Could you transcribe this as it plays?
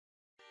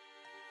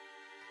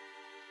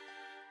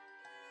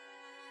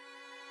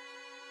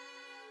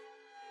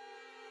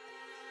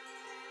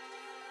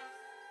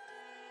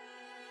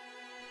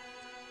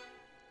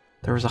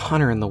There was a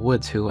hunter in the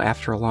woods who,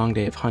 after a long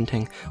day of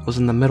hunting, was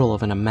in the middle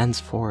of an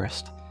immense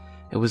forest.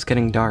 It was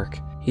getting dark.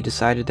 He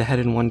decided to head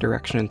in one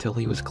direction until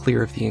he was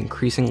clear of the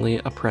increasingly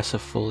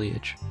oppressive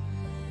foliage.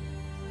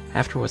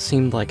 After what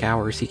seemed like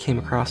hours, he came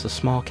across a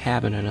small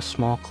cabin in a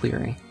small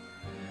clearing.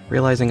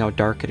 Realizing how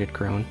dark it had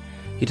grown,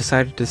 he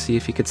decided to see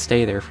if he could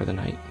stay there for the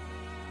night.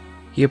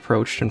 He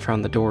approached and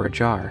found the door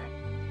ajar.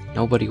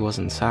 Nobody was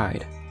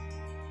inside.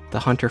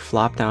 The hunter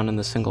flopped down in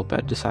the single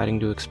bed, deciding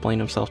to explain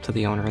himself to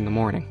the owner in the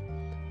morning.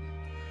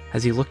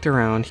 As he looked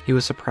around, he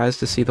was surprised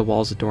to see the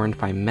walls adorned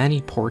by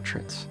many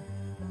portraits,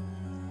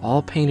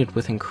 all painted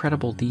with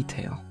incredible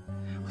detail.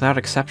 Without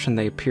exception,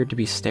 they appeared to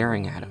be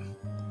staring at him.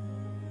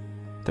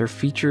 Their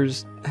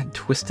features had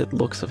twisted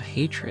looks of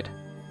hatred.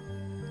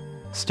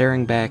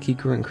 Staring back, he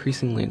grew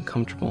increasingly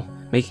uncomfortable,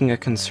 making a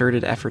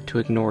concerted effort to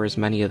ignore as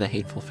many of the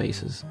hateful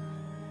faces.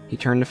 He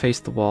turned to face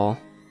the wall.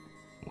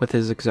 With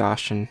his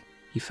exhaustion,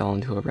 he fell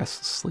into a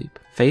restless sleep.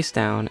 Face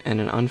down in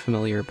an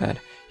unfamiliar bed,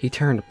 he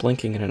turned,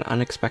 blinking in an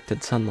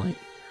unexpected sunlight.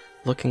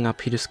 Looking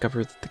up, he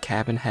discovered that the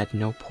cabin had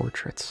no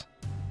portraits,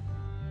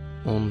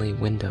 only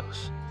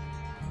windows.